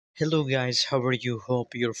Hello guys, how are you?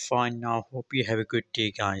 Hope you're fine now. Hope you have a good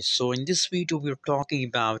day guys. So in this video we're talking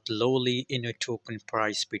about Loli Inno token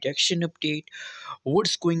price prediction update.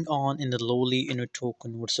 What's going on in the Loli Inno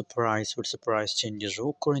token? What's the price changes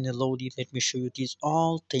occur in the Loli? Let me show you these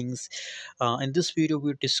all things. In this video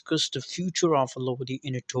we'll discuss the future of Loli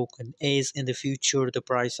Inno token. Is in the future the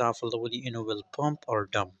price of Loli Inno will pump or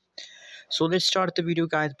dump? So let's start the video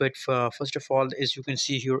guys, but first of all, as you can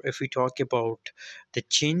see here, if we talk about the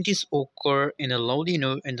changes occur in a Loli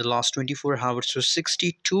in the last 24 hours, so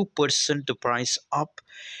 62% the price up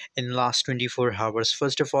in last 24 hours.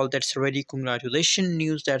 First of all, that's really congratulations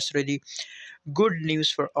news. That's really good news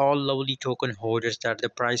for all Loli token holders that the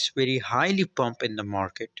price very highly pump in the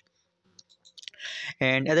market.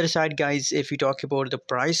 And other side guys, if we talk about the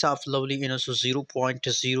price of Lovely, so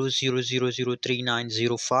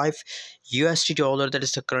 0.00003905 USD dollar, that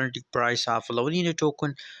is the current price of Lovely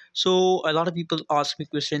token. So a lot of people ask me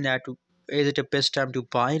question that is it the best time to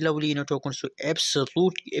buy Lovely tokens? So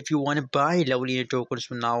absolutely, if you want to buy Lovely tokens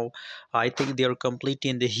now, I think they are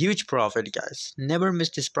completely in the huge profit guys. Never miss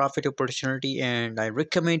this profit opportunity, and I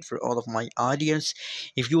recommend for all of my audience,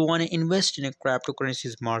 if you want to invest in a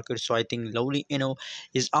cryptocurrencies market, so I think Lovely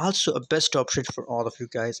is also a best option for all of you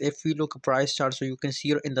guys. If we look at price chart, so you can see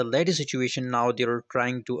here in the latest situation now they're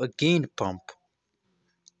trying to again pump,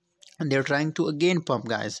 and they're trying to again pump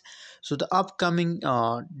guys. So the upcoming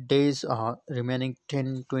days, remaining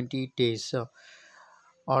 10-20 days,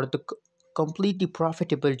 are the completely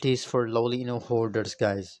profitable days for Lowly holders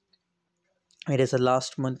guys. It is the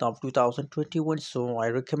last month of 2021, so I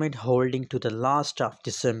recommend holding to the last of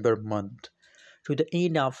December month to the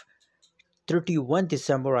end of 31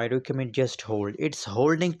 December. I recommend just hold. It's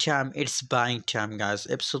holding time, it's buying time guys.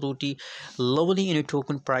 Absolutely, Lovely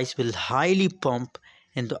token price will highly pump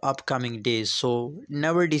in the upcoming days, so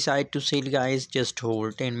never decide to sell guys. Just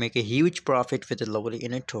hold and make a huge profit with the Lovely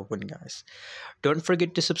token guys. Don't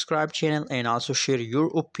forget to subscribe channel and also share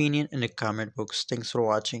your opinion in the comment box. Thanks for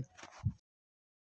watching.